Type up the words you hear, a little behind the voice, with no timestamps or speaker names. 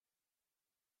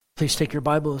Please take your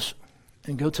Bibles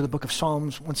and go to the book of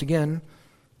Psalms. Once again,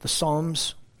 the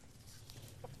Psalms.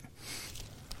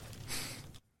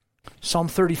 Psalm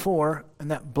 34,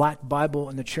 and that black Bible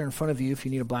in the chair in front of you, if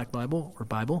you need a black Bible or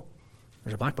Bible,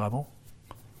 there's a black Bible.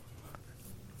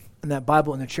 And that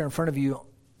Bible in the chair in front of you,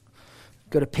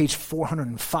 go to page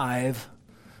 405.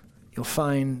 You'll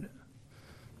find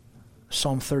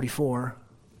Psalm 34,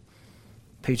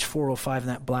 page 405 in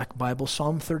that black Bible,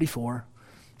 Psalm 34.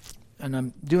 And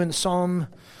I'm doing the Psalm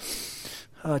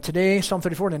today, Psalm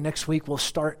 34, and then next week we'll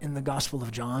start in the Gospel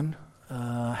of John.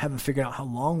 I haven't figured out how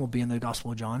long we'll be in the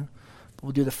Gospel of John. But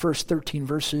we'll do the first 13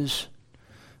 verses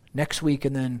next week,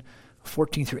 and then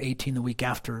 14 through 18 the week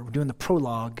after. We're doing the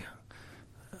prologue.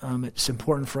 It's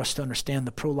important for us to understand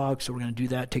the prologue, so we're going to do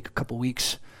that, take a couple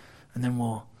weeks, and then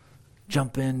we'll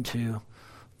jump into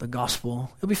the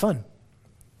Gospel. It'll be fun.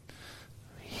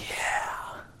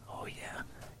 Yeah. Oh, yeah.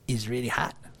 It's really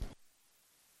hot.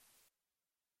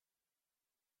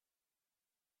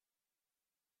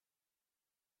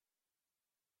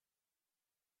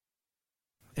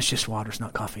 It's just water, it's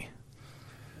not coffee.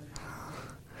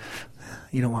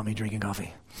 You don't want me drinking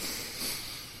coffee.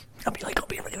 I'll be like,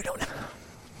 really don't.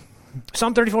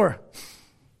 Psalm 34.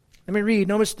 Let me read.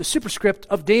 Notice the superscript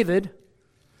of David.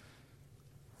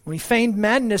 When he feigned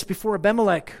madness before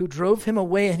Abimelech, who drove him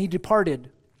away, and he departed.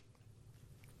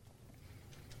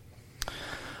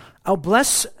 I'll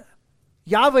bless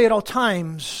Yahweh at all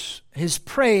times. His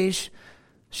praise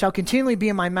shall continually be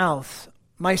in my mouth.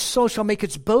 My soul shall make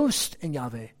its boast in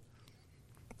Yahweh.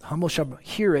 The humble shall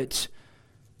hear it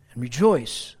and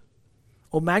rejoice.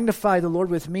 O magnify the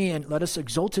Lord with me, and let us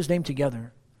exalt his name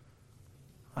together.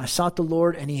 I sought the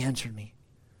Lord, and he answered me,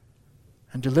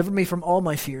 and delivered me from all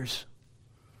my fears.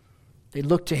 They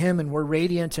looked to him and were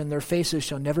radiant, and their faces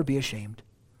shall never be ashamed.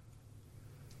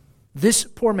 This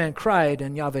poor man cried,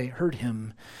 and Yahweh heard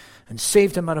him, and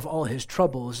saved him out of all his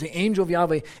troubles. The angel of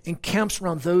Yahweh encamps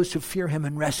around those who fear him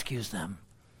and rescues them.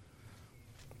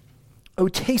 Oh,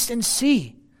 taste and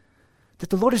see that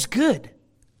the Lord is good.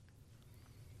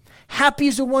 Happy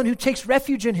is the one who takes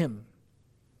refuge in him.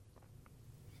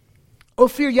 Oh,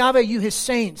 fear Yahweh, you his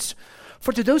saints,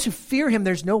 for to those who fear him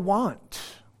there's no want.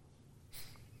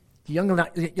 The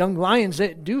young lions,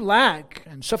 they do lack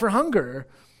and suffer hunger,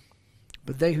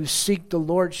 but they who seek the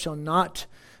Lord shall not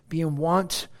be in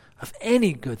want of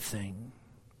any good thing.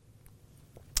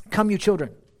 Come, you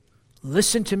children,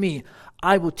 listen to me.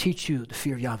 I will teach you to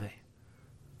fear Yahweh.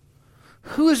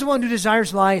 Who is the one who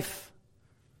desires life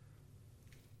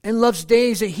and loves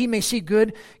days that he may see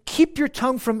good? Keep your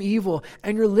tongue from evil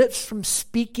and your lips from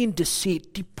speaking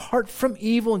deceit. Depart from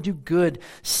evil and do good.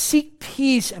 Seek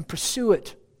peace and pursue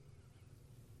it.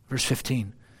 Verse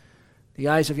 15. The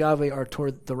eyes of Yahweh are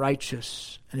toward the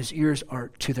righteous, and his ears are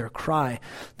to their cry.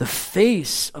 The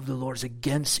face of the Lord is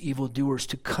against evildoers,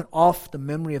 to cut off the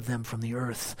memory of them from the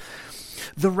earth.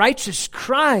 The righteous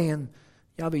cry, and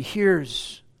Yahweh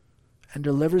hears and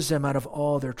delivers them out of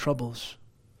all their troubles.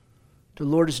 The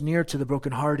Lord is near to the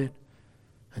brokenhearted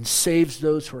and saves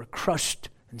those who are crushed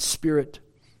in spirit.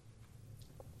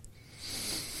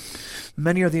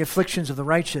 Many are the afflictions of the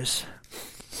righteous,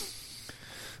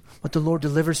 but the Lord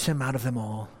delivers him out of them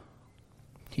all.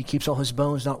 He keeps all his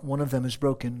bones, not one of them is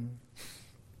broken.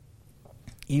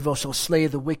 Evil shall slay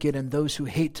the wicked, and those who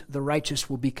hate the righteous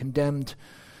will be condemned.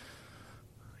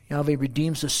 Yahweh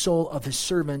redeems the soul of his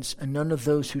servants, and none of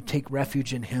those who take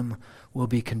refuge in him will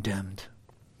be condemned.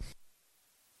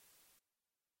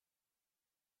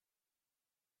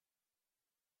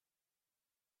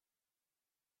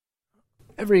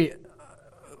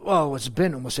 It's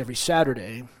been almost every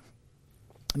Saturday,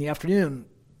 in the afternoon,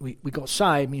 we go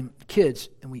outside, me and the kids,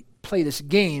 and we play this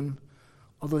game,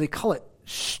 although they call it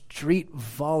street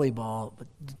volleyball, but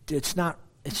it's not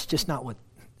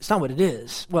what it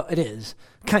is. Well, it is,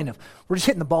 kind of. We're just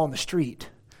hitting the ball in the street,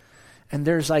 and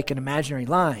there's like an imaginary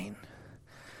line.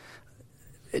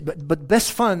 But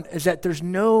best fun is that there's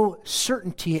no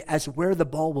certainty as where the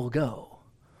ball will go.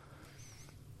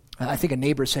 I think a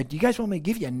neighbor said, "Do you guys want me to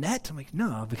give you a net?" I'm like,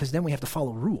 "No, because then we have to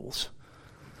follow rules."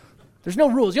 There's no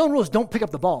rules. The only rule is don't pick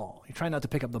up the ball. You try not to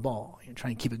pick up the ball. You try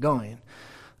and keep it going.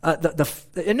 And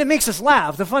it makes us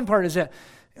laugh. The fun part is that,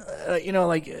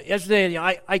 like yesterday,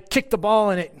 I kicked the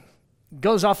ball and it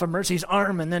goes off of Mercy's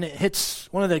arm, and then it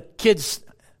hits one of the kids'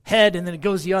 head, and then it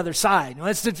goes the other side. And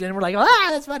we're like,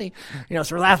 that's funny.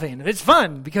 So we're laughing. It's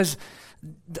fun because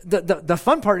the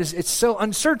fun part is it's so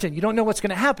uncertain. You don't know what's going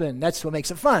to happen. That's what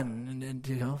makes it fun. And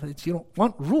you don't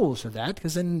want rules of that,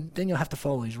 because then you'll have to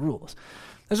follow these rules.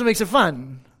 That's what makes it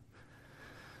fun.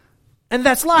 And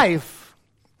that's life.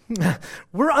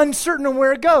 We're uncertain on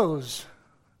where it goes,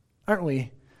 aren't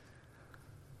we?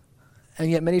 And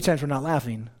yet many times we're not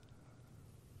laughing.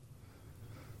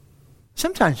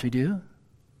 Sometimes we do.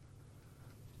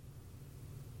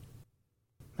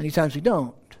 Many times we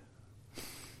don't.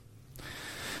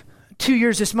 2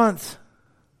 years this month,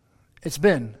 it's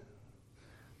been.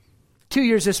 2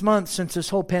 years this month since this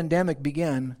whole pandemic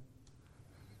began.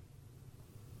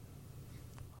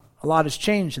 A lot has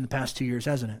changed in the past 2 years,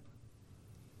 hasn't it?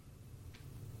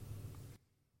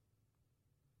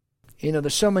 You know,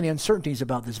 there's so many uncertainties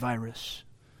about this virus.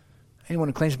 Anyone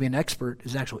who claims to be an expert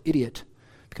is an actual idiot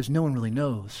because no one really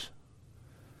knows.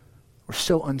 We're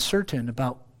so uncertain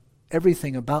about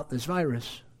everything about this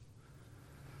virus.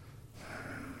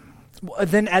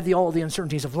 Then add all the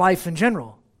uncertainties of life in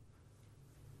general.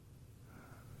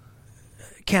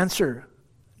 Cancer,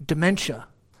 dementia,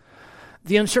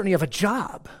 the uncertainty of a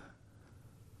job.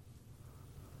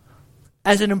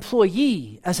 As an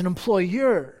employee, as an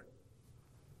employer.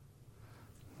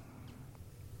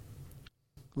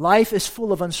 Life is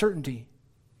full of uncertainty.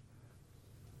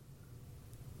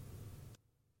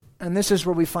 And this is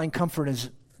where we find comfort as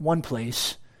one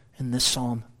place in this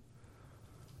psalm.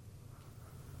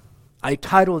 I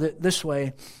titled it this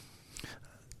way,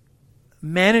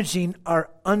 Managing Our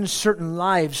Uncertain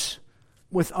Lives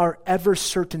with Our Ever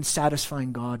Certain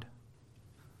Satisfying God.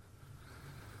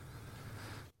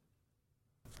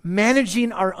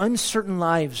 Managing our uncertain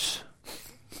lives.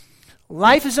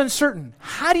 Life is uncertain.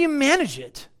 How do you manage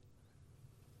it?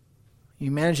 You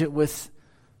manage it with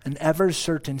an ever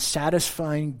certain,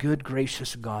 satisfying, good,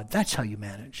 gracious God. That's how you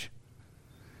manage.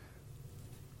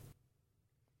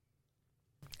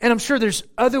 And I'm sure there's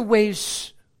other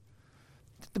ways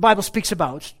the Bible speaks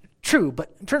about. True,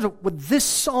 but in terms of what this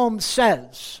psalm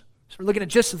says, so we're looking at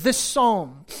just this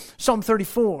psalm, Psalm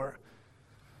 34.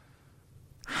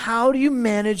 How do you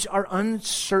manage our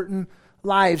uncertain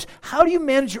lives? How do you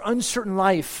manage your uncertain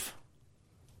life?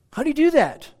 How do you do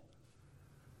that?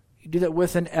 You do that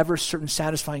with an ever certain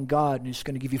satisfying God, and He's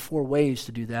going to give you 4 ways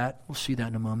to do that. We'll see that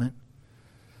in a moment.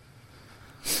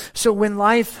 So when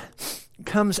life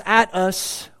comes at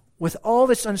us with all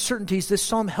its uncertainties, this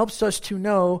psalm helps us to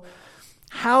know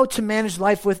how to manage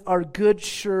life with our good,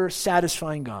 sure,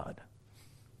 satisfying God.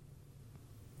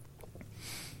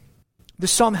 The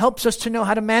psalm helps us to know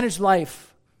how to manage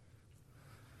life.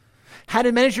 How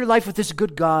to manage your life with this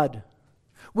good God.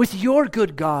 With your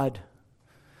good God.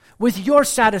 With your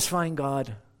satisfying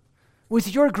God.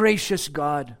 With your gracious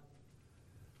God.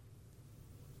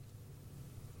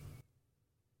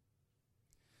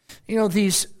 You know,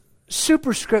 these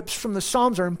superscripts from the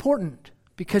Psalms are important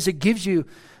because it gives you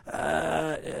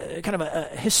kind of a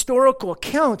historical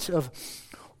account of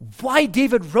why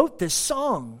David wrote this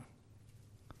song.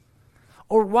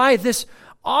 Or why this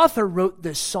author wrote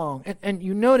this song. And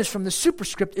you notice from the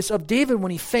superscript, it's of David when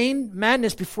he feigned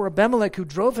madness before Abimelech, who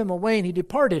drove him away, and he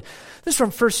departed. This is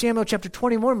from 1 Samuel chapter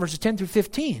 21, verses 10 through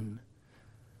 15.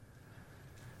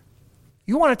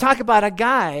 You want to talk about a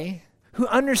guy who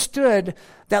understood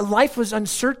that life was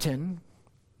uncertain?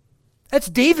 That's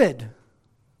David.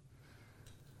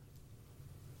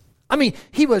 I mean,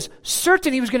 he was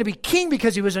certain he was going to be king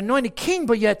because he was anointed king,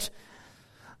 but yet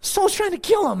Saul's trying to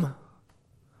kill him.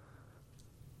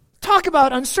 Talk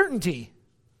about uncertainty.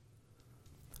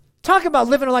 Talk about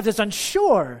living a life that's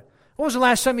unsure. When was the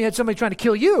last time you had somebody trying to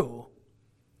kill you?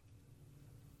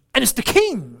 And it's the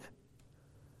king.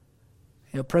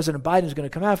 You know, President Biden is going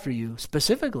to come after you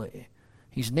specifically.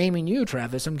 He's naming you,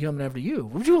 Travis. I'm coming after you.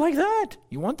 Would you like that?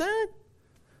 You want that?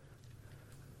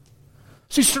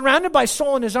 So he's surrounded by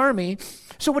Saul and his army.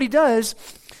 So what he does,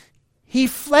 he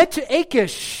fled to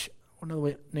Achish,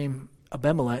 another name,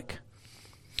 Abimelech,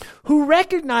 who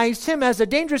recognized him as a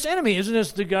dangerous enemy. Isn't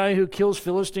this the guy who kills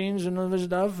Philistines and all this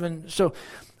stuff? And so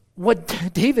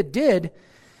what David did,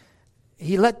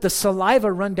 he let the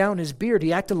saliva run down his beard.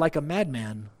 He acted like a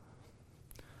madman.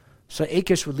 So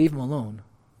Achish would leave him alone.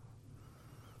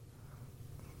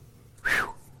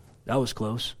 Whew, that was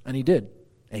close. And he did.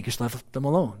 Achish left them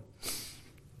alone.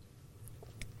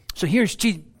 So here's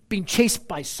being chased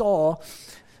by Saul.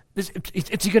 Is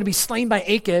he going to be slain by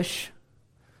Achish?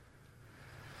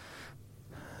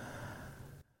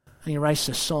 And he writes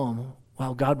this psalm,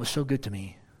 wow, God was so good to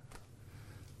me.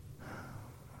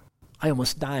 I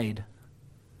almost died.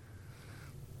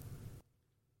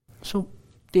 So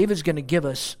David's going to give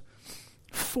us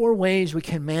 4 ways we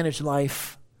can manage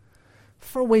life.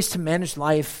 4 ways to manage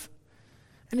life.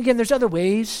 And again, there's other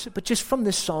ways, but just from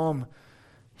this psalm,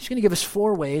 he's going to give us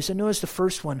 4 ways. And notice the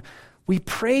first one. We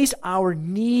praise our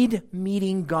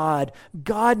need-meeting God.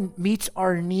 God meets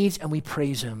our needs and we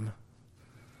praise Him.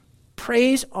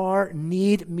 Praise our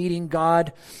need-meeting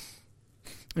God.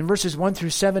 In verses 1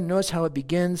 through 7, notice how it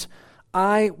begins.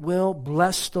 I will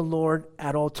bless the Lord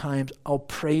at all times. I'll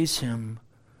praise him.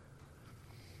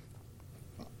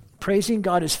 Praising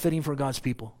God is fitting for God's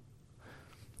people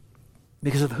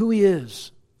because of who he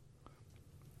is.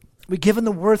 We give him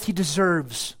the worth he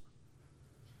deserves.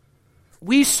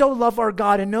 We so love our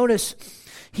God. And notice,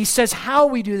 he says how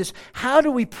we do this. How do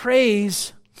we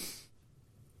praise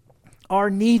our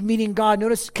need-meeting God?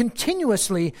 Notice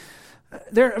continuously,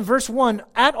 there in verse 1,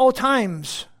 at all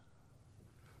times.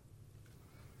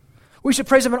 We should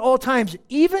praise him at all times,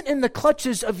 even in the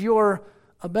clutches of your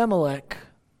Abimelech.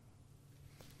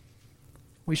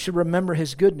 We should remember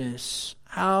his goodness.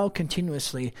 How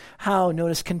continuously? How,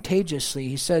 notice, contagiously.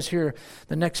 He says here,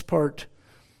 the next part,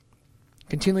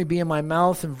 continually be in my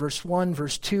mouth in verse 1.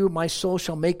 Verse 2, my soul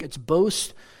shall make its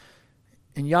boast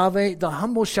in Yahweh. The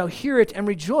humble shall hear it and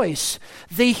rejoice.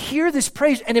 They hear this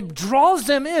praise and it draws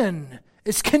them in.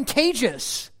 It's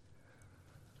contagious.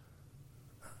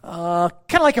 Kind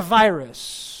of like a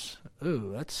virus.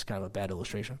 Ooh, that's kind of a bad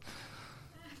illustration.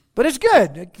 But it's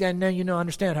good. And now you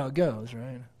understand how it goes,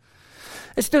 right?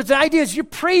 It's the idea is you're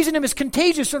praising him is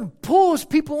contagious and pulls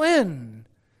people in.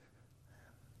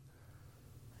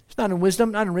 It's not in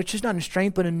wisdom, not in riches, not in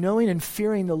strength, but in knowing and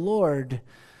fearing the Lord.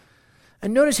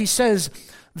 And notice he says,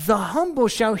 the humble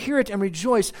shall hear it and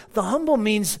rejoice. The humble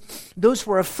means those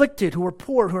who are afflicted, who are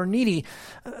poor, who are needy.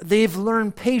 They've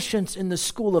learned patience in the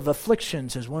school of affliction,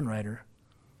 says one writer.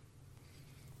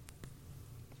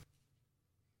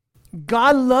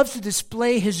 God loves to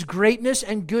display his greatness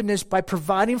and goodness by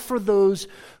providing for those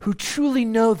who truly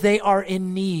know they are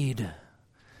in need.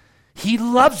 He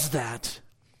loves that.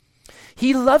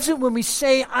 He loves it when we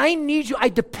say, I need you, I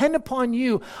depend upon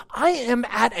you, I am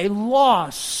at a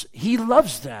loss. He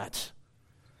loves that.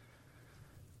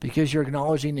 Because you're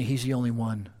acknowledging that he's the only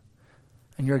one.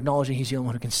 And you're acknowledging he's the only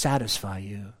one who can satisfy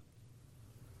you.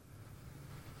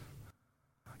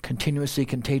 Continuously,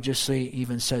 contagiously,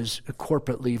 even says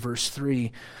corporately, verse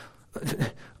 3,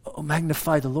 oh,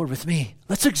 magnify the Lord with me.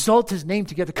 Let's exalt his name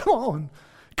together. Come on.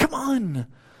 Come on.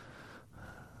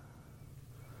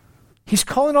 He's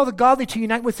calling all the godly to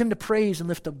unite with him to praise and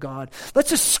lift up God.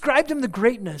 Let's ascribe to him the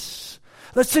greatness.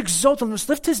 Let's exalt him. Let's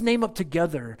lift his name up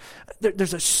together.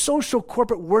 There's a social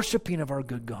corporate worshiping of our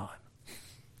good God.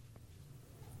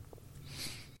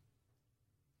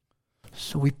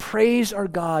 So we praise our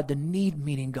God, the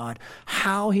need-meeting God,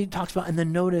 how he talks about, and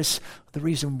then notice the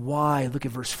reason why. Look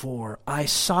at verse 4. I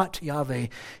sought Yahweh,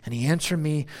 and he answered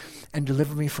me and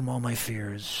delivered me from all my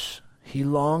fears. He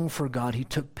longed for God. He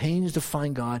took pains to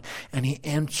find God, and he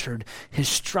answered. His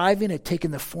striving had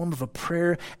taken the form of a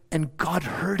prayer, and God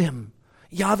heard him.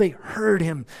 Yahweh heard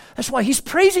him. That's why he's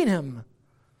praising him.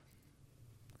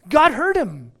 God heard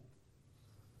him.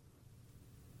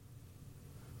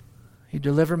 He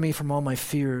delivered me from all my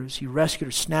fears. He rescued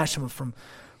or snatched him from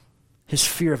his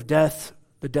fear of death,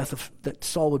 the death that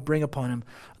Saul would bring upon him,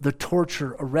 the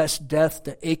torture, arrest, death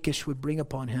that Achish would bring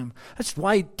upon him. That's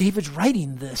why David's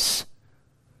writing this.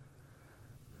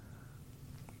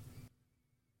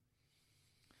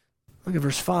 Look at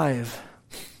verse 5.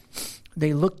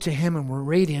 They looked to him and were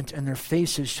radiant, and their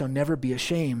faces shall never be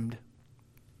ashamed.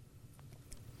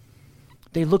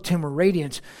 They looked to him were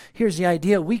radiant. Here's the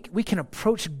idea. We can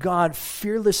approach God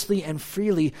fearlessly and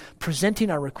freely,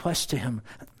 presenting our requests to him.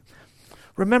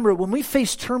 Remember, when we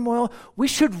face turmoil, we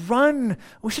should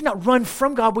not run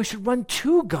from God, we should run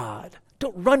to God.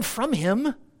 Don't run from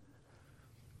him.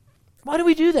 Why do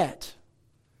we do that?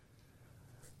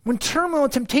 When turmoil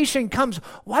and temptation comes,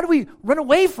 why do we run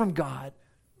away from God?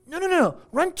 No.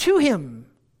 Run to him.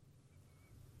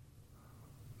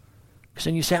 Because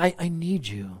then you say, I need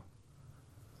you.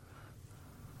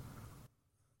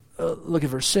 Look at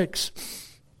verse 6.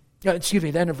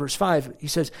 The end of verse 5. He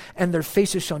says, and their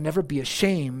faces shall never be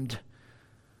ashamed.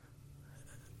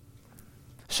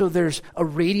 So there's a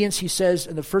radiance, he says,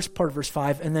 in the first part of verse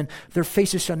 5, and then their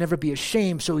faces shall never be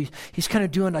ashamed. So he's kind of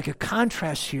doing like a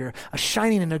contrast here, a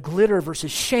shining and a glitter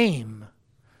versus shame.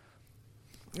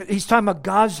 He's talking about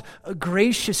God's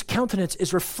gracious countenance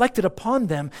is reflected upon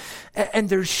them, and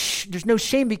there's no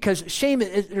shame, because shame,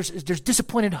 there's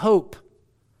disappointed hope.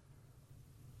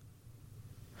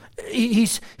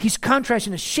 He's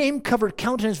contrasting a shame-covered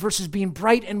countenance versus being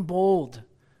bright and bold.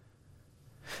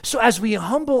 So as we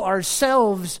humble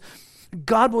ourselves,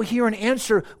 God will hear and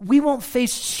answer. We won't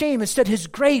face shame. Instead, his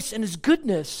grace and his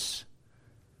goodness.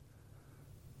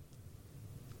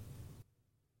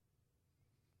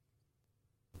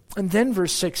 And then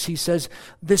verse 6, he says,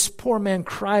 this poor man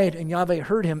cried and Yahweh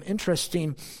heard him.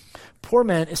 Interesting. Poor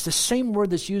man is the same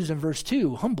word that's used in verse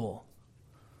 2, humble.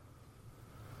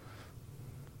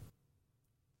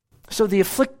 So the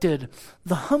afflicted,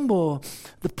 the humble,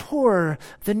 the poor,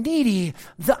 the needy,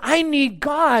 the I need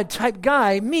God type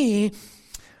guy, me,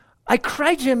 I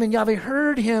cried to him and Yahweh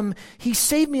heard him. He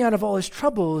saved me out of all his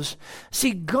troubles.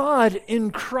 See, God in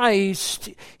Christ,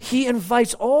 he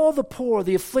invites all the poor,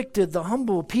 the afflicted, the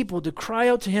humble people to cry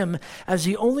out to him as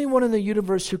the only one in the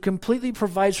universe who completely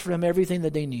provides for them everything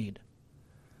that they need.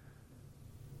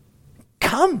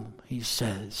 Come, he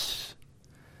says.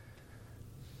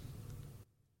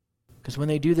 Because when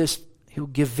they do this, he'll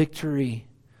give victory.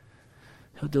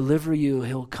 He'll deliver you.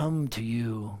 He'll come to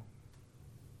you.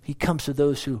 He comes to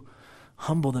those who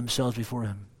humble themselves before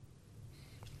him.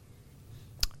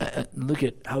 Look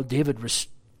at how David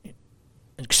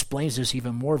explains this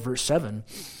even more. Verse 7.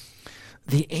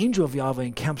 The angel of Yahweh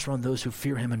encamps around those who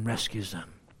fear him and rescues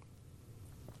them.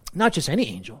 Not just any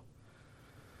angel.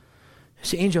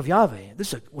 It's the angel of Yahweh.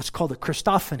 This is what's called a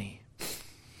Christophany.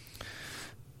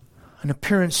 An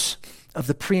appearance of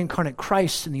the pre-incarnate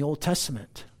Christ in the Old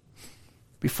Testament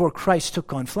before Christ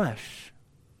took on flesh.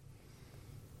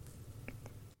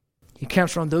 He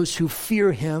camps around those who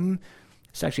fear him.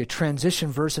 It's actually a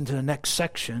transition verse into the next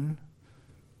section.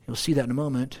 You'll see that in a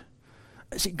moment.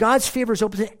 See, God's favor is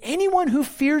open to anyone who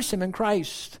fears him in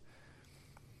Christ.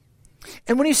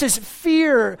 And when he says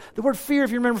fear, the word fear, if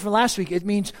you remember from last week, it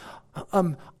means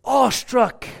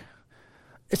awestruck.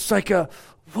 It's like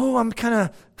I'm kind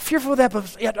of fearful of that,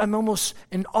 but yet I'm almost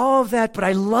in awe of that, but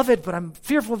I love it, but I'm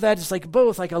fearful of that. It's like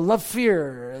both, like I love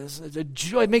fear. It's a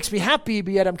joy. It makes me happy,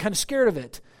 but yet I'm kind of scared of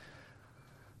it.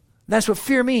 That's what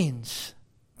fear means.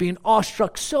 Being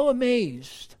awestruck, so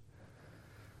amazed.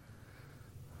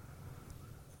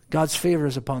 God's favor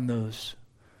is upon those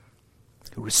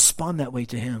who respond that way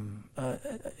to him.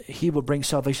 He will bring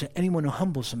salvation to anyone who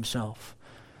humbles himself.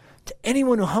 To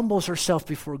anyone who humbles herself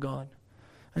before God.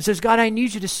 And says, God, I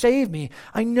need you to save me.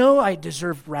 I know I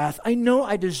deserve wrath. I know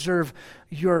I deserve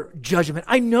your judgment.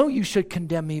 I know you should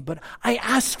condemn me, but I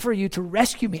ask for you to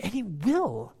rescue me. And he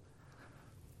will.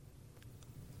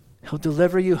 He'll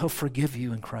deliver you. He'll forgive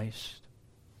you in Christ.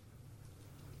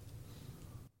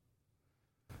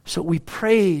 So we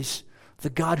praise the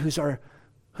God who's the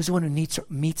one who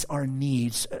meets our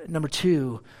needs. Number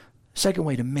two, second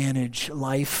way to manage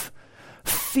life,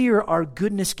 fear our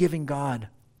goodness-giving God.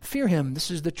 Fear him.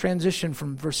 This is the transition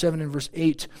from verse 7 and verse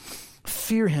 8.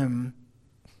 Fear him.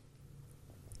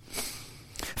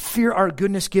 Fear our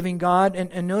goodness-giving God.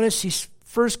 And notice he's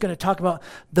first going to talk about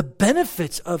the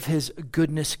benefits of his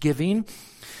goodness giving,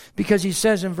 because he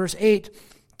says in verse 8,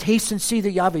 taste and see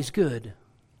that Yahweh's good.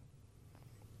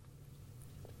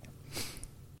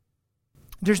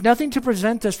 There's nothing to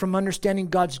prevent us from understanding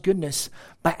God's goodness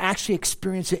by actually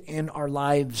experiencing it in our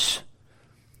lives.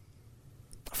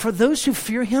 For those who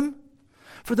fear him,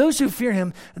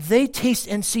 they taste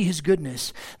and see his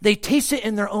goodness. They taste it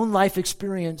in their own life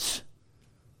experience.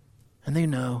 And they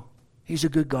know he's a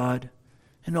good God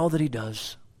in all that he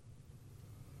does.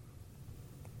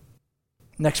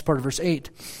 Next part of verse 8.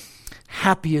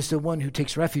 Happy is the one who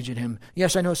takes refuge in him.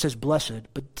 Yes, I know it says blessed,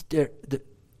 but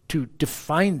to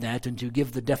define that and to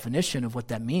give the definition of what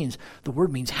that means, the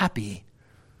word means happy.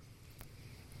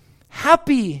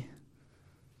 Happy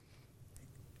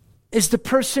is the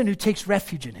person who takes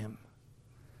refuge in him.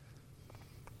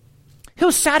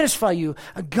 He'll satisfy you.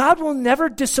 God will never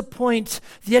disappoint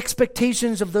the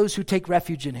expectations of those who take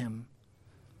refuge in him,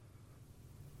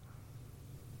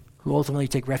 who ultimately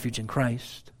take refuge in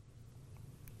Christ.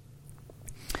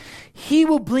 He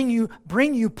will bring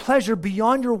you pleasure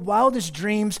beyond your wildest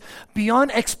dreams,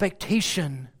 beyond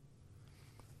expectation.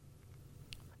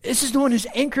 This is the one who's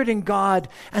anchored in God,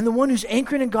 and the one who's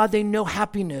anchored in God, they know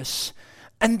happiness.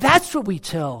 And that's what we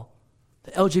tell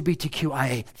the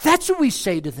LGBTQIA. That's what we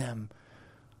say to them.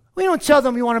 We don't tell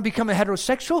them you want to become a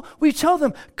heterosexual. We tell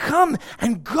them, come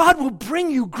and God will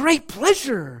bring you great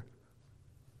pleasure.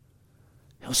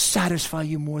 He'll satisfy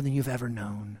you more than you've ever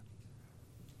known.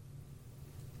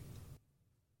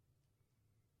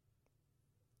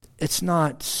 It's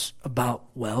not about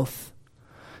wealth.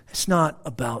 It's not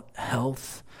about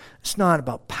health. It's not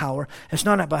about power. It's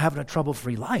not about having a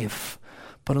trouble-free life,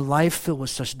 but a life filled with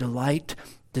such delight,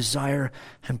 desire,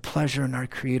 and pleasure in our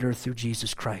Creator through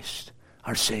Jesus Christ,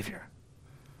 our Savior.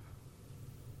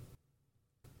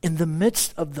 In the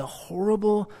midst of the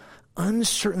horrible,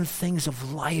 uncertain things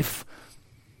of life,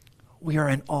 we are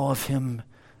in awe of Him,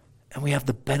 and we have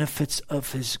the benefits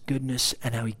of His goodness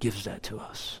and how He gives that to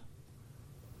us.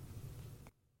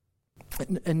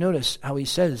 And notice how He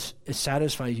says it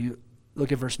satisfies you.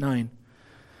 Look at verse 9.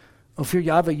 Oh, fear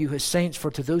Yahweh, you His saints, for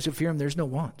to those who fear Him there's no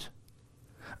want.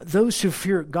 Those who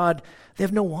fear God, they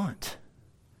have no want.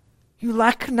 You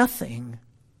lack nothing.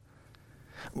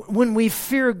 When we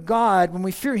fear God, when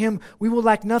we fear him, we will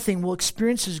lack nothing. We'll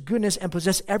experience his goodness and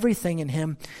possess everything in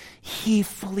him. He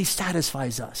fully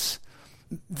satisfies us.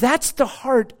 That's the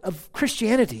heart of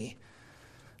Christianity.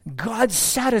 God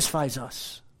satisfies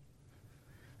us.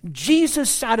 Jesus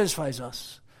satisfies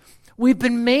us. We've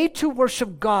been made to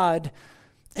worship God,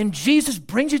 and Jesus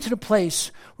brings you to the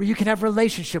place where you can have a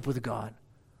relationship with God.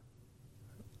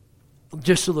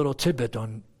 Just a little tidbit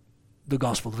on the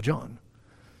Gospel of John.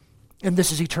 And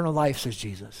this is eternal life, says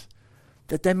Jesus,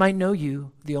 that they might know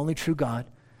you, the only true God,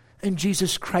 and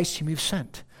Jesus Christ whom you've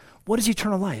sent. What is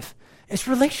eternal life? It's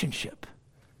relationship.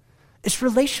 It's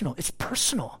relational. It's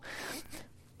personal.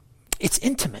 It's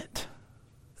intimate.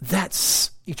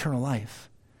 That's eternal life.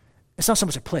 It's not so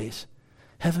much a place.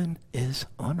 Heaven is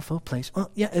a wonderful place.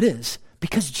 Well, yeah, it is,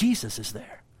 because Jesus is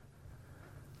there.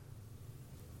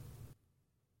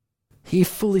 He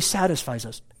fully satisfies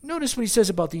us. Notice what he says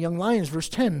about the young lions, verse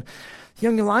 10. The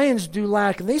young lions do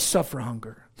lack, and they suffer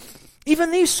hunger.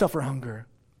 Even these suffer hunger.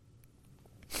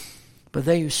 But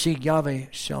they who seek Yahweh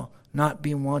shall not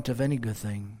be in want of any good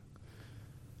thing.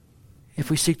 If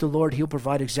we seek the Lord, he'll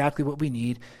provide exactly what we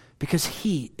need, because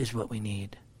he is what we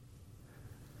need.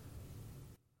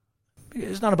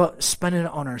 It's not about spending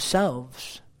it on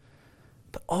ourselves,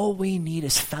 but all we need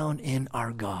is found in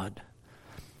our God.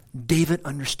 David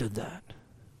understood that.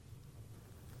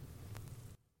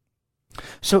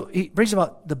 So he brings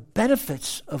about the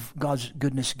benefits of God's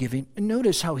goodness giving. And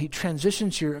notice how he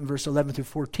transitions here in verse 11 through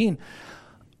 14.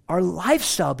 Our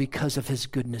lifestyle because of his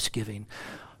goodness giving.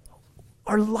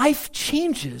 Our life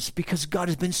changes because God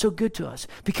has been so good to us,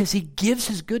 because he gives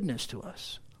his goodness to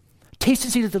us. Taste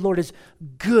and see that the Lord is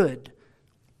good.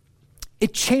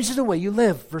 It changes the way you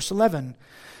live. Verse 11.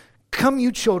 Come,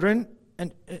 you children.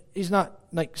 And he's not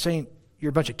like saying you're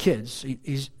a bunch of kids.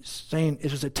 He's saying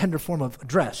it was a tender form of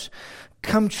address.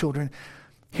 Come, children.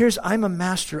 I'm a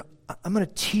master. I'm going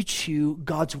to teach you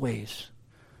God's ways.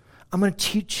 I'm going to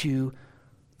teach you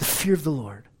the fear of the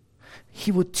Lord.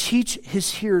 He will teach his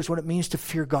hearers what it means to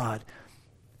fear God.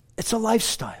 It's a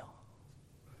lifestyle.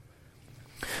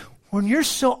 When you're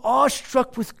so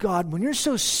awestruck with God, when you're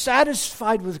so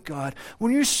satisfied with God,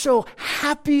 when you're so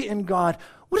happy in God,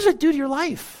 what does it do to your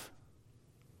life?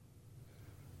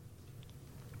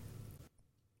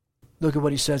 Look at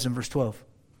what he says in verse 12.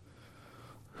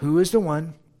 Who is the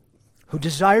one who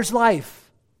desires life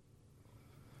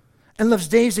and loves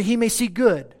days that he may see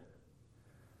good?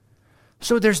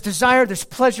 So there's desire, there's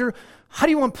pleasure. How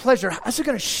do you want pleasure? How's it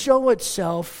going to show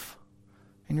itself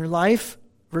in your life?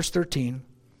 Verse 13.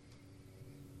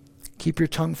 Keep your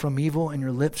tongue from evil and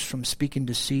your lips from speaking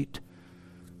deceit.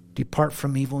 Depart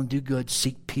from evil and do good.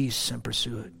 Seek peace and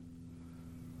pursue it.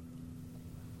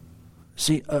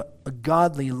 See, a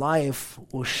godly life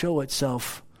will show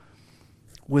itself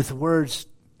with words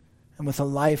and with a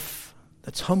life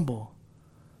that's humble,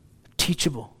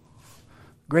 teachable,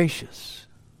 gracious.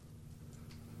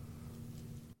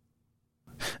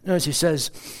 Notice he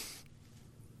says,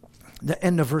 the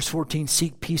end of verse 14,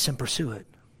 seek peace and pursue it.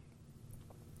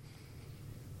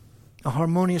 A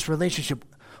harmonious relationship,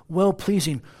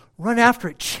 well-pleasing, run after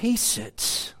it, chase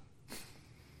it.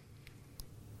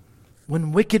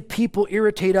 When wicked people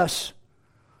irritate us,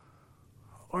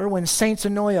 or when saints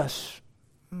annoy us,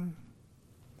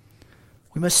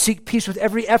 we must seek peace with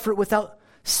every effort without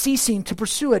ceasing to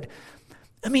pursue it.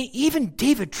 I mean, even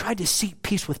David tried to seek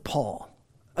peace with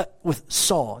with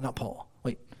Saul, not Paul.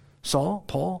 Wait, Saul?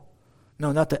 Paul?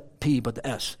 No, not the P, but the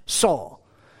S. Saul.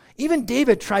 Even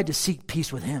David tried to seek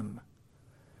peace with him.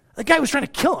 The guy was trying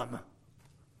to kill him.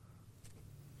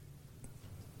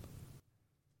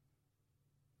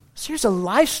 So here's a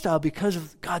lifestyle because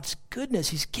of God's goodness.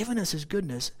 He's given us his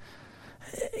goodness.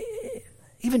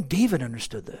 Even David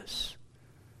understood this.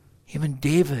 Even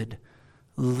David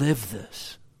lived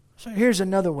this. So here's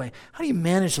another way. How do you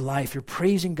manage life? You're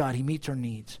praising God. He meets our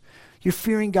needs. You're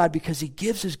fearing God because he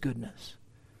gives his goodness.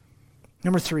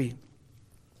 Number 3,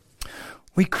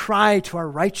 we cry to our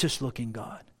righteous-looking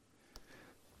God.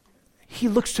 He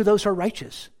looks to those who are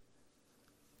righteous.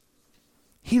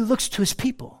 He looks to his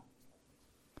people.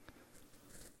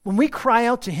 When we cry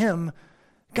out to him,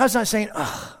 God's not saying,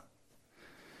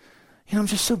 I'm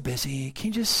just so busy. Can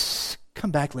you just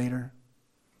come back later?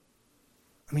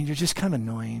 I mean, you're just kind of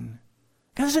annoying.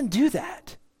 God doesn't do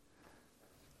that.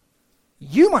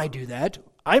 You might do that.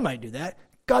 I might do that.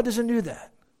 God doesn't do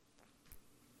that.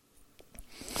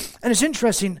 And it's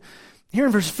interesting, here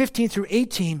in verse 15 through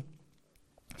 18,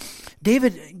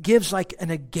 David gives like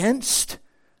an against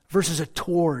versus a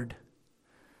toward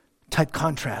type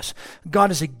contrast.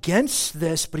 God is against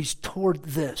this, but he's toward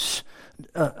this.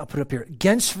 I'll put it up here.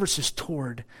 Against versus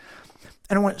toward.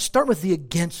 And I want to start with the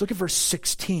against. Look at verse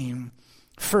 16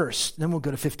 first, then we'll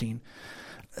go to 15.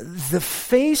 The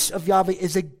face of Yahweh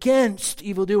is against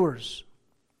evildoers,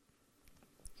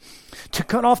 to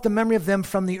cut off the memory of them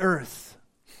from the earth.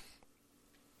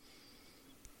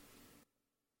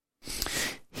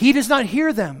 He does not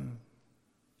hear them,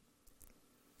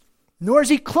 nor is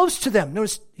he close to them.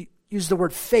 Notice he used the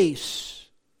word face,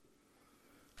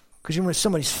 because you know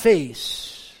somebody's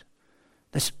face,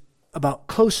 that's about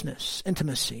closeness,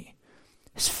 intimacy.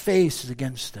 His face is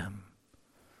against them.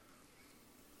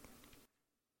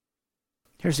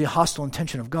 Here's the hostile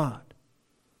intention of God.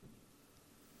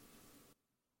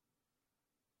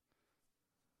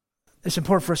 It's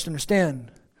important for us to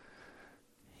understand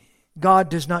God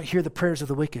does not hear the prayers of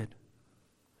the wicked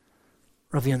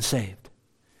or of the unsaved.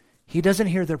 He doesn't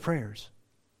hear their prayers.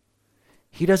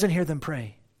 He doesn't hear them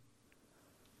pray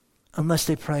unless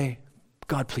they pray,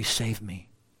 God, please save me.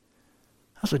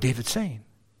 That's what David's saying.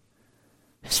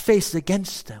 His face is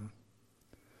against them.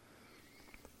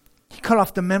 He cut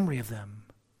off the memory of them.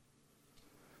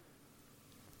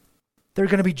 They're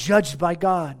going to be judged by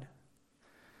God.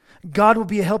 God will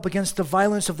be a help against the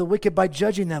violence of the wicked by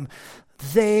judging them.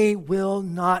 They will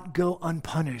not go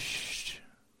unpunished.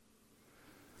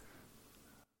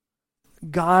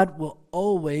 God will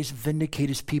always vindicate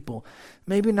his people.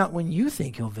 Maybe not when you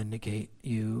think he'll vindicate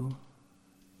you,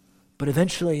 but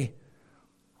eventually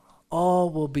all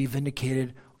will be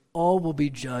vindicated, all will be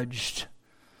judged,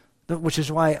 which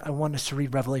is why I want us to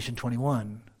read Revelation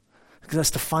 21, because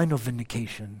that's the final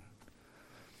vindication.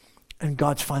 And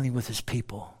God's finally with his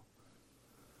people.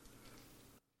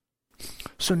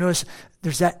 So notice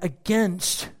there's that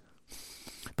against,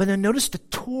 but then notice the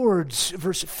towards,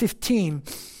 verse 15.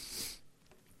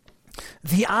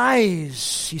 The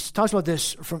eyes, he talks about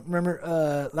this from,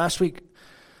 remember last week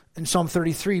in Psalm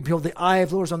 33, behold, the eye of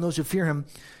the Lord is on those who fear him.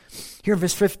 Here in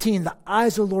verse 15, the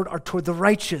eyes of the Lord are toward the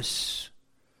righteous.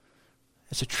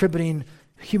 It's attributing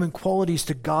human qualities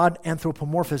to God,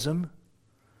 anthropomorphism.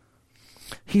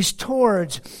 He's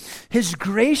towards, his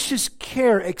gracious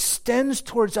care extends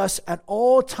towards us at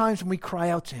all times when we cry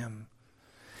out to him.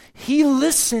 He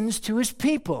listens to his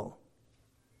people.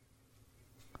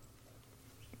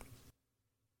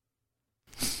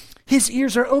 His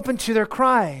ears are open to their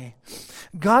cry.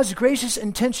 God's gracious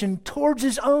intention towards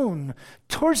his own,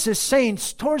 towards the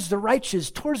saints, towards the righteous,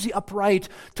 towards the upright,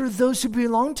 towards those who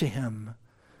belong to him.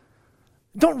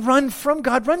 Don't run from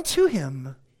God, run to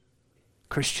him,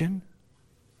 Christian.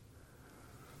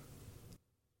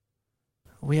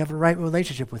 We have a right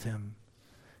relationship with him.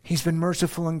 He's been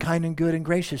merciful and kind and good and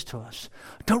gracious to us.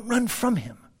 Don't run from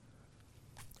him.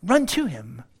 Run to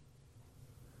him.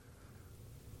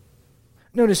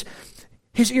 Notice,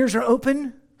 his ears are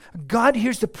open. God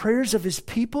hears the prayers of his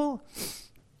people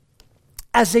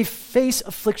as they face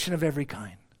affliction of every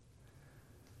kind.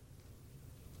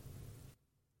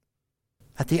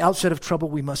 At the outset of trouble,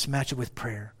 we must match it with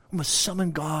prayer. We must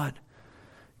summon God.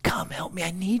 Come, help me,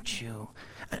 I need you.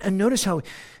 And notice how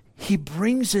he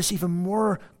brings this even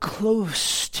more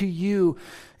close to you,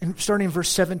 and starting in verse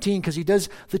 17, because he does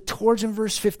the towards in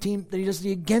verse 15, then he does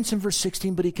the against in verse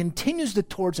 16, but he continues the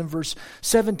towards in verse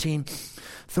 17.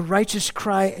 The righteous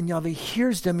cry, and Yahweh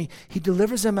hears them. He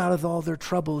delivers them out of all their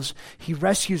troubles. He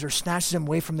rescues or snatches them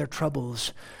away from their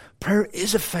troubles. Prayer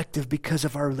is effective because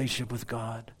of our relationship with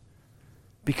God.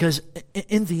 Because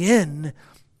in the end,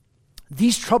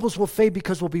 these troubles will fade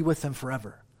because we'll be with them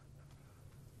forever.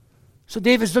 So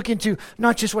David's looking to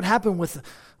not just what happened with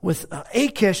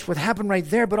Achish, what happened right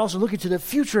there, but also looking to the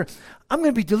future. I'm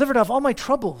going to be delivered out of all my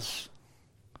troubles.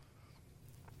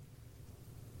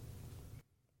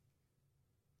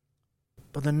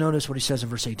 But then notice what he says in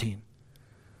verse 18.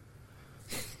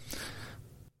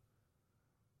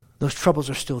 Those troubles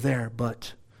are still there,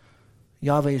 but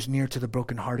Yahweh is near to the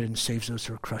brokenhearted and saves those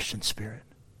who are crushed in spirit.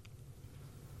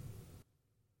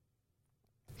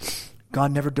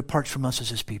 God never departs from us as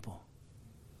his people.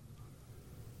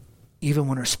 Even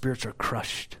when our spirits are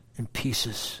crushed in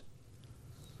pieces,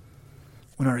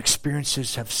 when our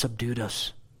experiences have subdued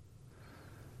us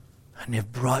and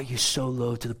have brought you so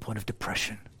low to the point of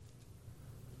depression.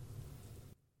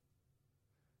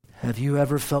 Have you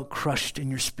ever felt crushed in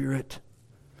your spirit?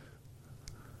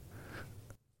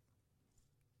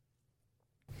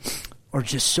 Or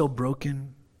just so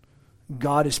broken?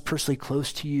 God is personally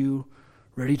close to you,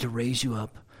 ready to raise you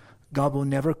up. God will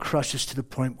never crush us to the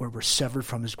point where we're severed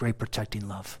from his great protecting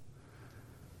love.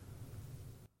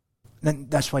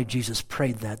 And that's why Jesus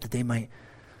prayed that they might,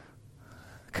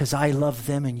 because I love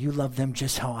them and you love them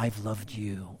just how I've loved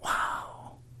you.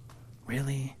 Wow.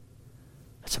 Really?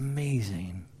 That's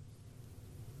amazing.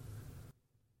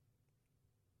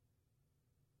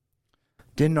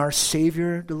 Didn't our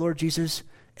Savior, the Lord Jesus,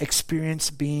 experience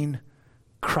being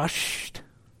crushed?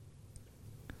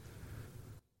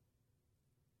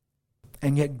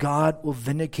 And yet God will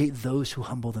vindicate those who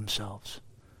humble themselves.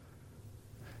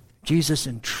 Jesus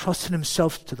entrusted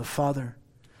himself to the Father.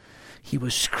 He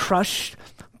was crushed,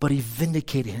 but he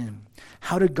vindicated him.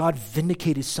 How did God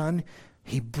vindicate his Son?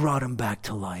 He brought him back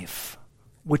to life.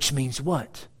 Which means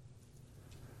what?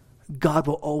 God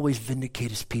will always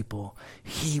vindicate his people.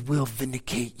 He will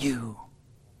vindicate you.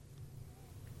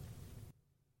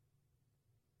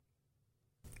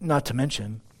 Not to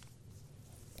mention,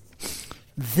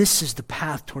 this is the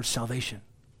path towards salvation.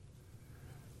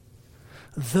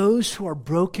 Those who are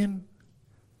broken,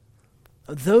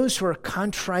 those who are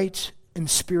contrite in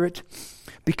spirit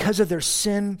because of their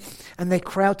sin, and they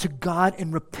cry out to God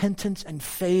in repentance and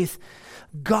faith,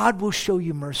 God will show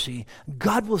you mercy.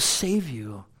 God will save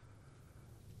you.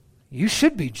 You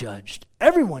should be judged.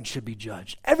 Everyone should be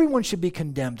judged. Everyone should be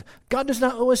condemned. God does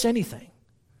not owe us anything.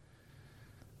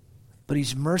 But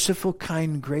he's merciful,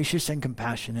 kind, gracious, and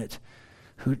compassionate.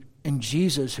 In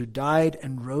Jesus, who died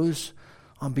and rose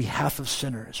on behalf of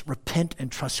sinners. Repent and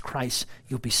trust Christ.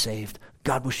 You'll be saved.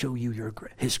 God will show you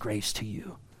his grace to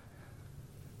you.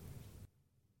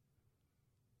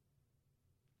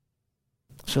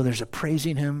 So there's a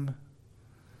praising him.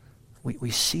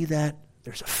 We see that.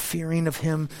 There's a fearing of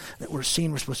him that we're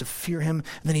seeing. We're supposed to fear him.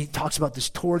 And then he talks about this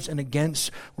towards and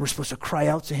against. We're supposed to cry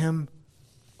out to him.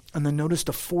 And then notice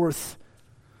the fourth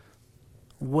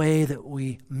way that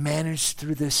we manage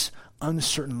through this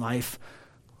uncertain life.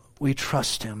 We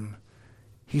trust him.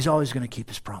 He's always going to keep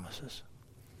his promises.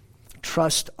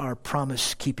 Trust our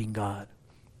promise-keeping God.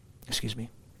 Excuse me.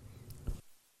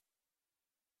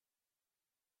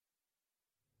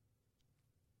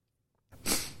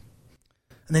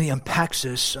 And then he unpacks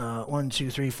this, 1, 2,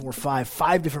 3, 4,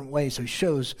 5 different ways. So he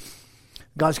shows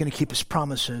God's going to keep his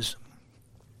promises.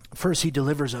 First, he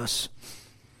delivers us.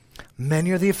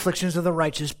 Many are the afflictions of the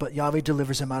righteous, but Yahweh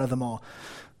delivers him out of them all.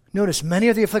 Notice, many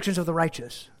are the afflictions of the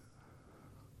righteous.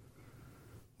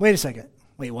 Wait a second.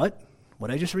 Wait, what? What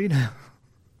did I just read?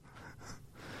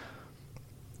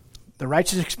 The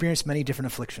righteous experience many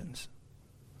different afflictions.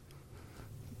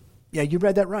 Yeah, you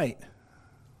read that right.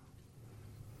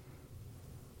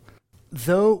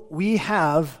 Though we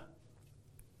have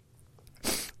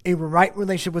a right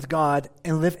relationship with God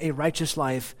and live a righteous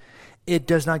life, it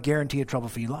does not guarantee a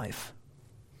trouble-free life.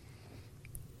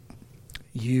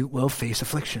 You will face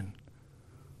affliction.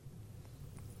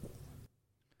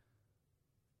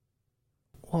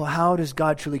 Well, how does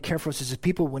God truly care for us as his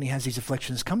people when he has these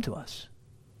afflictions come to us?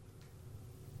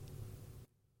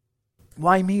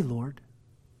 Why me, Lord?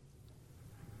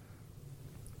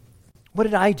 What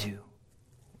did I do?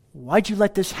 Why'd you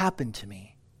let this happen to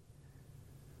me?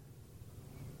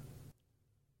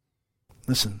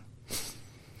 Listen,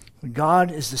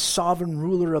 God is the sovereign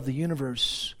ruler of the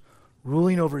universe,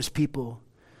 ruling over his people,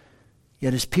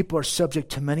 yet his people are subject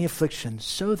to many afflictions,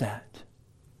 so that,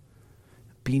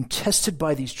 being tested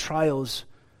by these trials,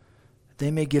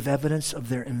 they may give evidence of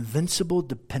their invincible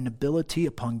dependability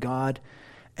upon God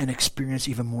and experience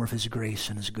even more of his grace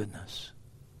and his goodness.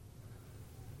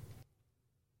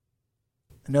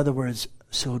 In other words,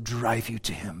 so drive you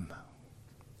to him.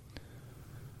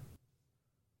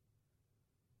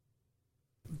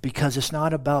 Because it's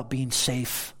not about being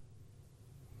safe.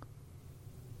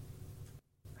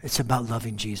 It's about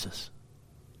loving Jesus.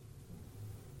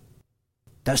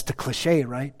 That's the cliche,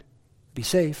 right? Be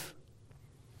safe.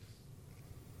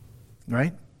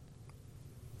 Right?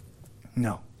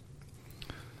 No.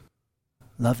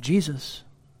 Love Jesus.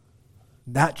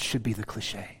 That should be the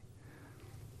cliche.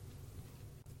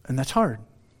 And that's hard.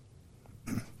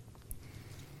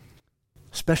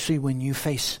 Especially when you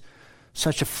face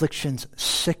such afflictions,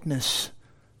 sickness,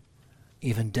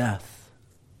 even death.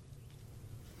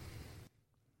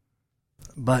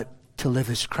 But to live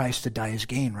is Christ, to die is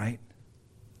gain, right?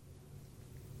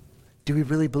 Do we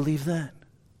really believe that?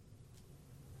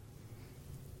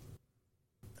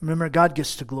 Remember, God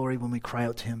gets the glory when we cry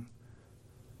out to him,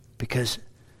 because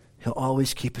he'll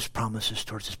always keep his promises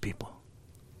towards his people.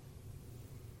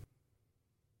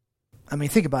 I mean,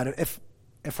 think about it. If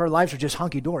our lives were just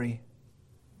hunky-dory,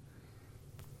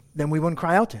 then we wouldn't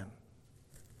cry out to him.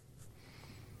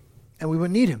 And we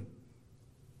wouldn't need him.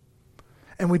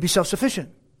 And we'd be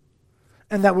self-sufficient.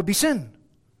 And that would be sin.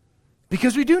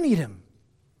 Because we do need him.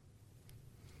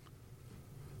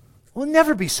 We'll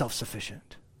never be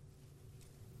self-sufficient.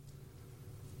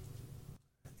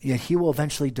 Yet he will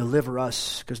eventually deliver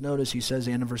us. Because notice he says,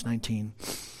 the end of verse 19,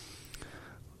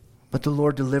 but the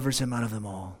Lord delivers him out of them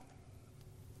all.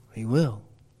 He will.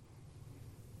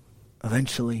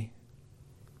 eventually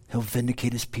he'll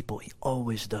vindicate his people. He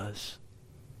always does.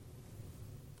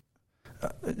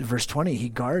 Verse 20, he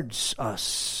guards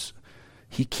us.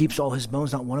 He keeps all his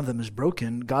bones, not one of them is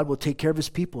broken. God will take care of his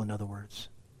people, in other words.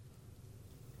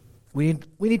 We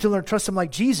need to learn to trust him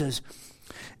like Jesus.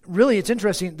 Really, it's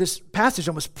interesting. This passage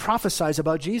almost prophesies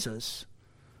about Jesus.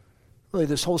 Really,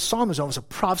 this whole psalm is almost a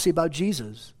prophecy about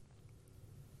Jesus.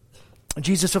 And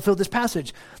Jesus fulfilled this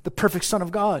passage, the perfect Son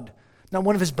of God. Not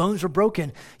one of his bones were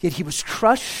broken, yet he was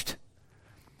crushed,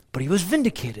 but he was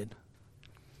vindicated.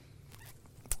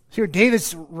 So here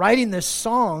David's writing this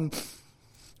song,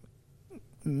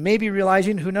 maybe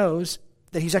realizing, who knows,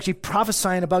 that he's actually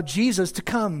prophesying about Jesus to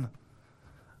come.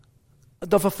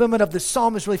 The fulfillment of the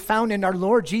psalm is really found in our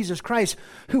Lord Jesus Christ,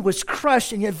 who was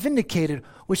crushed and yet vindicated,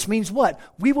 which means what?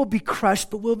 We will be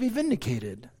crushed, but we'll be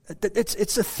vindicated.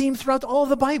 It's a theme throughout all of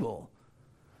the Bible.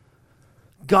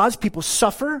 God's people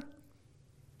suffer,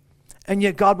 and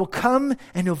yet God will come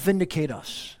and he'll vindicate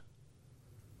us.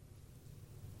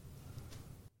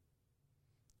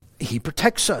 He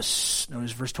protects us.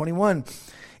 Notice verse 21.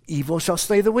 Evil shall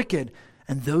slay the wicked,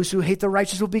 and those who hate the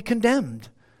righteous will be condemned.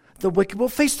 The wicked will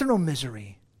face their own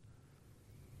misery.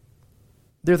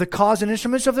 They're the cause and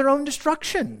instruments of their own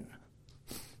destruction.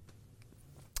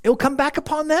 It will come back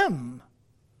upon them.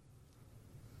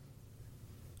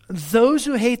 Those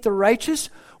who hate the righteous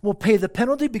will pay the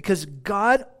penalty because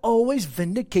God always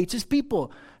vindicates his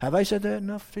people. Have I said that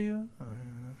enough to you?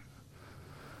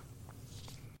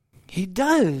 He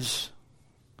does.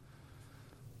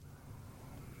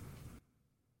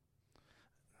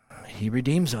 He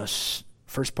redeems us.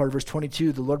 First part of verse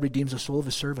 22, the Lord redeems the soul of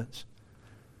his servants.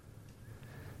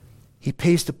 He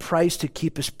pays the price to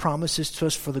keep his promises to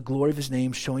us for the glory of his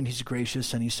name, showing he's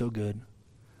gracious and he's so good.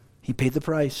 He paid the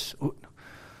price.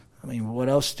 I mean, what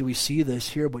else do we see this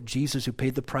here but Jesus who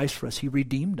paid the price for us? He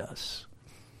redeemed us.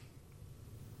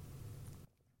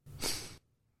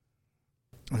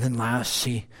 And then last,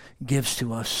 he gives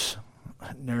to us,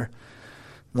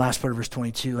 last part of verse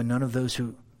 22, and none of those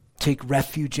who take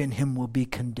refuge in him will be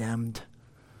condemned.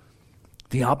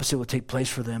 The opposite will take place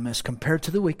for them as compared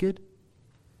to the wicked.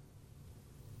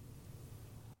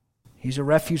 He's a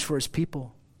refuge for his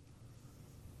people.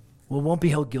 We won't be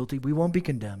held guilty. We won't be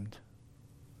condemned.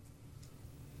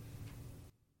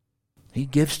 He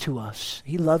gives to us.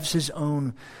 He loves his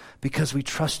own because we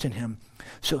trust in him.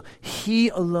 So he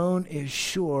alone is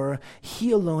sure.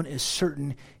 He alone is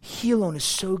certain. He alone is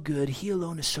so good. He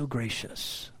alone is so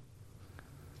gracious.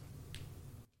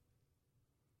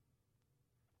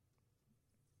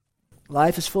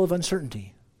 Life is full of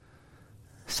uncertainty.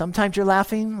 Sometimes you're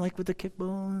laughing, like with the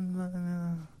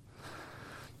kickball.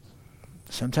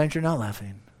 Sometimes you're not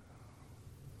laughing.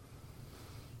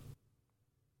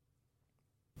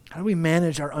 How do we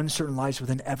manage our uncertain lives with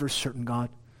an ever certain God?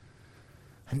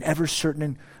 An ever certain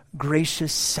and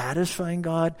gracious, satisfying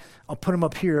God? I'll put him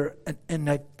up here, and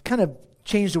I kind of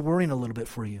changed the wording a little bit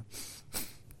for you.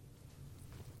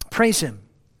 Praise him.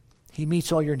 He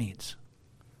meets all your needs.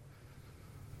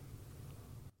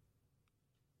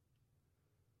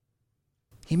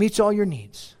 He meets all your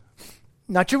needs.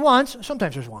 Not your wants.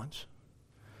 Sometimes there's wants.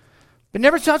 But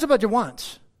never talks about your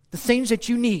wants. The things that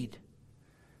you need.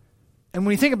 And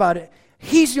when you think about it,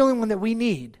 he's the only one that we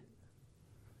need.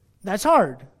 That's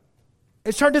hard.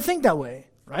 It's hard to think that way,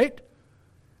 right?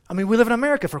 I mean, we live in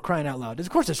America, for crying out loud. Of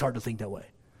course it's hard to think that way.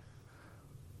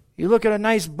 You look at a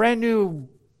nice brand new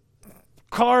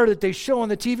car that they show on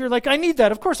the TV, you're like, I need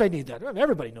that. Of course I need that.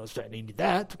 Everybody knows that I need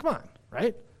that. Come on,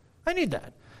 right? I need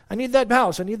that. I need that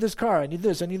house. I need this car. I need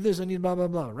this. I need this. I need blah, blah,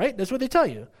 blah. Right? That's what they tell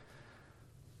you.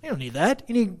 You don't need that.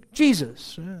 You need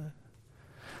Jesus.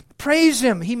 Praise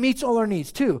him. He meets all our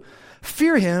needs too.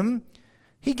 Fear him.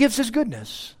 He gives his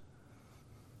goodness.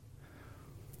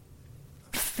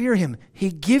 Fear him.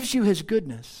 He gives you his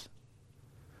goodness.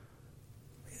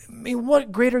 I mean,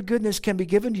 what greater goodness can be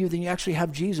given to you than you actually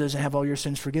have Jesus and have all your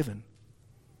sins forgiven?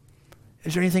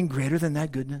 Is there anything greater than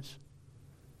that goodness?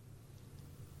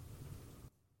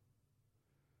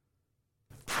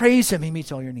 Praise him, he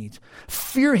meets all your needs.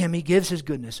 Fear him, he gives his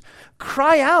goodness.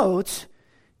 Cry out,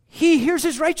 he hears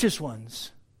his righteous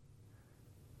ones.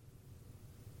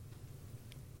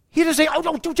 He doesn't say, oh,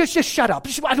 no, just shut up.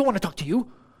 I don't want to talk to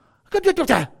you.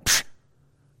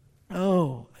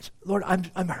 Oh, Lord,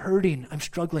 I'm hurting. I'm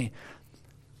struggling.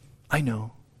 I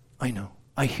know.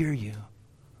 I hear you.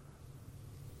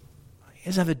 He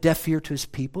doesn't have a deaf ear to his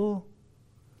people.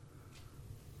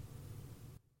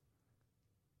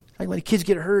 Like when the kids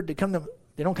get hurt, they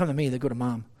don't come to me, they go to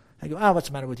mom. I go, what's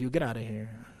the matter with you? Get out of here.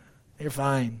 You're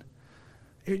fine.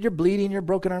 You're bleeding, you're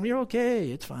broken arm, you're okay,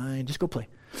 it's fine. Just go play.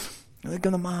 Look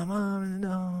at the mom,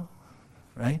 no,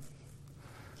 right?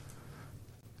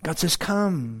 God says,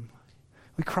 come.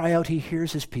 We cry out, he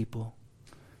hears his people.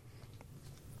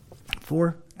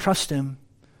 4, trust him.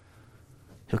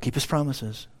 He'll keep his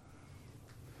promises.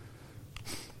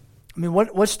 I mean,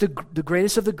 what's the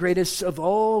greatest of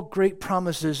all great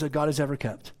promises that God has ever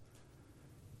kept?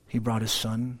 He brought his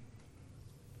son,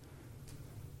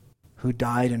 who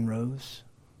died and rose.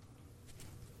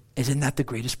 Isn't that the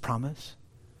greatest promise?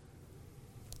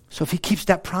 So if he keeps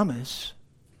that promise,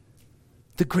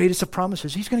 the greatest of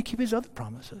promises, he's going to keep his other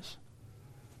promises.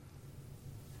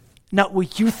 Not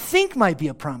what you think might be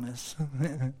a promise.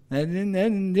 That's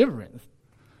different.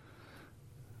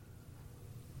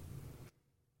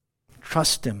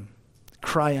 Trust him.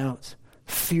 Cry out.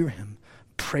 Fear him.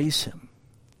 Praise him.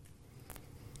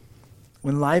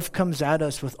 When life comes at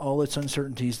us with all its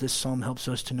uncertainties, this psalm helps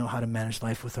us to know how to manage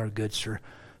life with our good,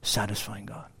 satisfying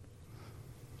God.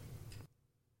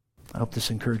 I hope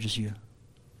this encourages you.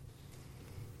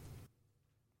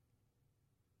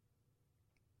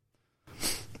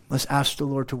 Let's ask the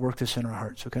Lord to work this in our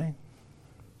hearts, okay?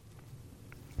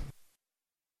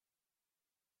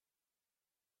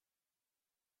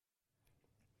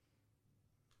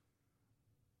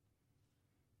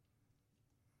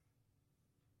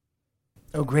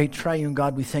 Oh, great triune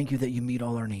God, we thank you that you meet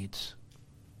all our needs.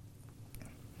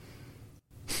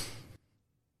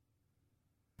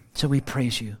 So we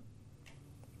praise you.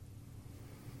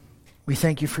 We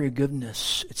thank you for your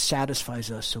goodness. It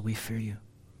satisfies us, so we fear you.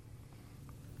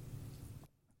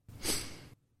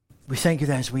 We thank you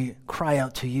that as we cry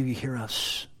out to you, you hear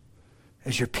us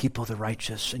as your people, the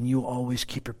righteous, and you always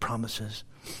keep your promises.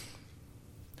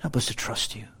 Help us to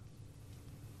trust you.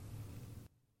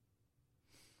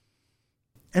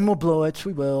 And we'll blow it,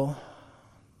 we will,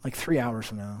 like 3 hours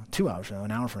from now, 2 hours from now,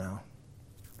 an hour from now.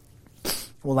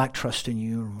 We'll lack trust in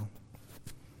you, or we'll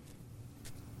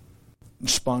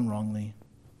respond wrongly.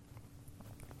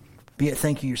 Be it,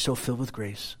 thank you, you're so filled with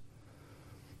grace.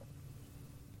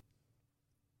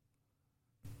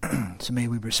 So may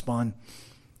we respond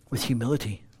with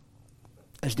humility,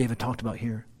 as David talked about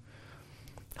here,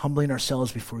 humbling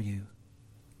ourselves before you.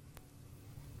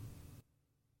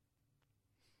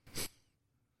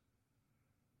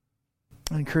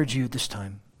 I encourage you at this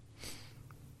time,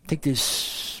 take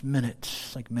this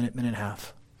minute, like minute and a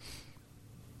half,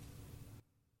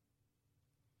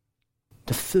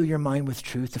 to fill your mind with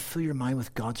truth, to fill your mind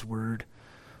with God's word,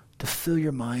 to fill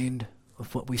your mind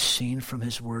with what we've seen from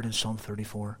his word in Psalm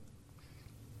 34.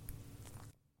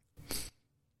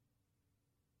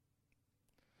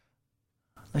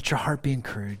 Let your heart be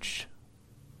encouraged.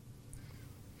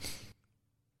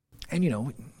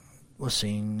 And we'll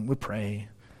sing, we'll pray.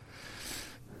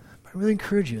 But I really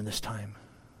encourage you in this time.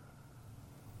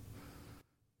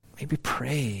 Maybe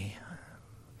pray.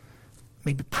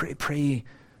 Maybe pray,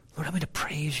 Lord, help me to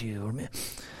praise you. Or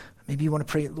maybe you want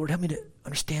to pray, Lord, help me to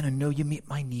understand and know you meet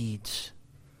my needs.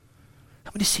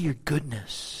 Help me to see your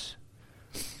goodness.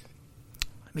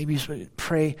 Maybe you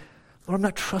pray, Lord, I'm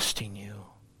not trusting you.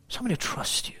 So I'm going to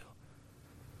trust you.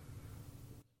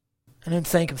 And then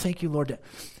thank him. Thank you, Lord, that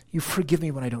you forgive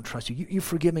me when I don't trust you. You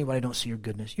forgive me when I don't see your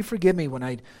goodness. You forgive me when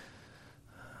I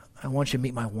want you to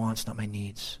meet my wants, not my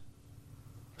needs.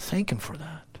 Thank him for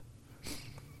that.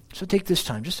 So take this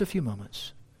time, just a few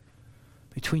moments,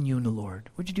 between you and the Lord.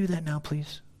 Would you do that now,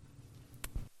 please?